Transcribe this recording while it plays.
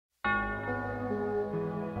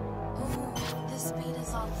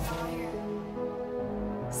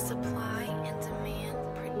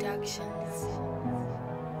Productions.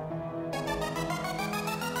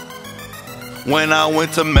 When I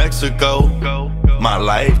went to Mexico, my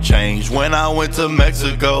life changed. When I went to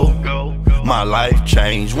Mexico, my life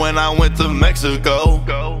changed. When I went to Mexico,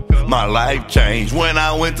 my life changed. When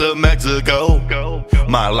I went to Mexico,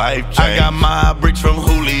 my life changed. I got my bricks from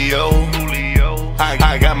Julio.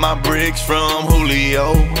 I got my bricks from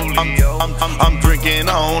Julio. I'm drinking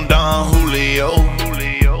on Don Julio.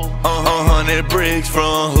 100 bricks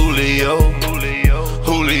from Julio.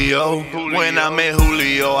 When I met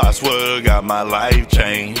Julio, I swear to God, my life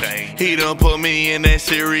changed. He done put me in that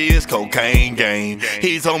serious cocaine game.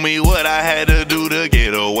 He told me what I had to do to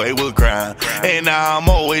get away with crime, and now I'm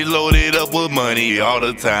always loaded up with money all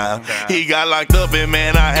the time. He got locked up and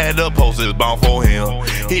man, I had to post his bond for him.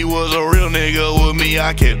 He was a real nigga with me,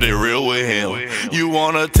 I kept it real with him. You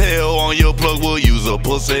wanna tell on your plug, we'll use a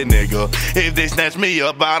pussy nigga. If they snatch me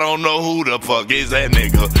up, I don't know who the fuck is that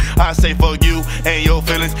nigga. I say fuck you and your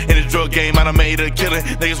feelings. In the drug game, I done made a killing.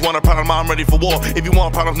 Niggas want a problem, I'm ready for war. If you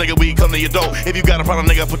want problems, nigga, we come to your door. If you got a problem,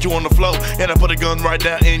 nigga, I put you on the floor. And I put a gun right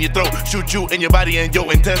down in your throat. Shoot you in your body and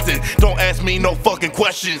your intestines. Don't ask me no fucking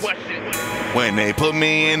questions. When they put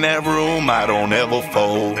me in that room, I don't ever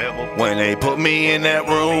fold. When they put me in that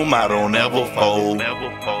room, I don't ever fold.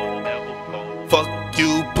 Fuck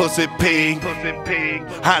you, pussy pig.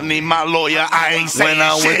 I need my lawyer, I ain't saying shit. When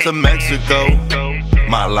I went to Mexico,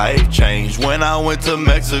 my life changed. When I went to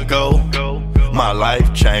Mexico, my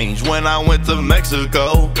life changed. When I went to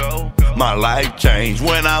Mexico, my life changed.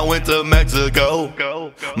 When I went to Mexico,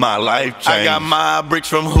 my life changed. I got my bricks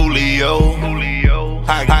from Julio.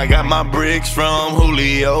 I got my bricks from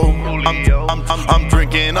Julio. I'm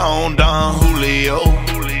drinking on Don Julio.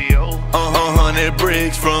 100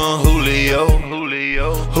 bricks from Julio.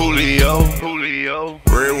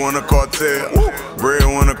 Red one a cartel, red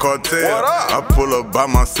one a cartel. I pull up by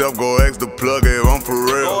myself, go ask the plug if I'm for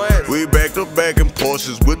real. We back to back in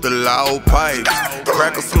Porsches with the loud pipes.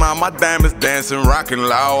 Crack a smile, my diamonds dancing, rocking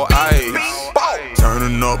loud ice.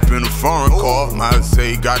 Turning up in a foreign car, might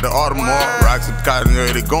say he got the Audemars. Rocks and cotton,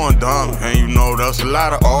 yeah, they going dumb, and you know that's a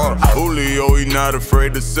lot of art. Julio, he not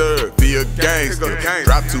afraid to serve, be a gangster.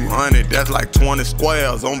 Drop 200, that's like 20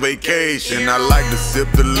 squares on vacation. I like to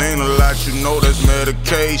sip the lean a lot, you know that's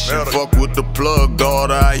medication. Fuck with the plug,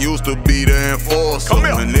 daughter, I used to be the enforcer.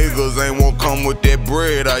 When niggas ain't won't come with that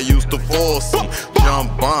bread, I used to force them.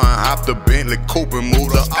 Jump on, hop the Bentley coupe and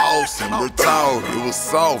move the Austin. Retired, it was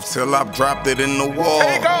soft till I dropped it in the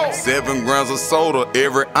wall. 7 grams of soda,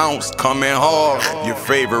 every ounce coming hard. Your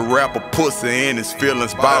favorite rapper pussy and his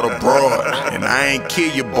feelings bout a broad. And I ain't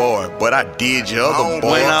kill your boy, but I did your other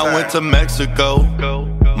boy. When I went to Mexico,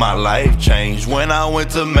 my life changed. When I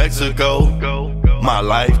went to Mexico, my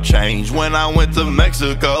life changed. When I went to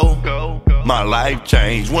Mexico, my life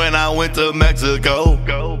changed. When I went to Mexico,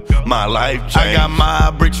 my life changed. I got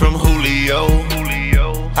my bricks from Julio.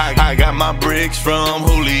 I got my bricks from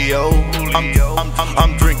Julio.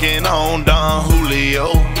 I'm drinking on Don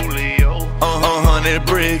Julio. 100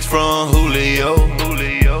 bricks from Julio.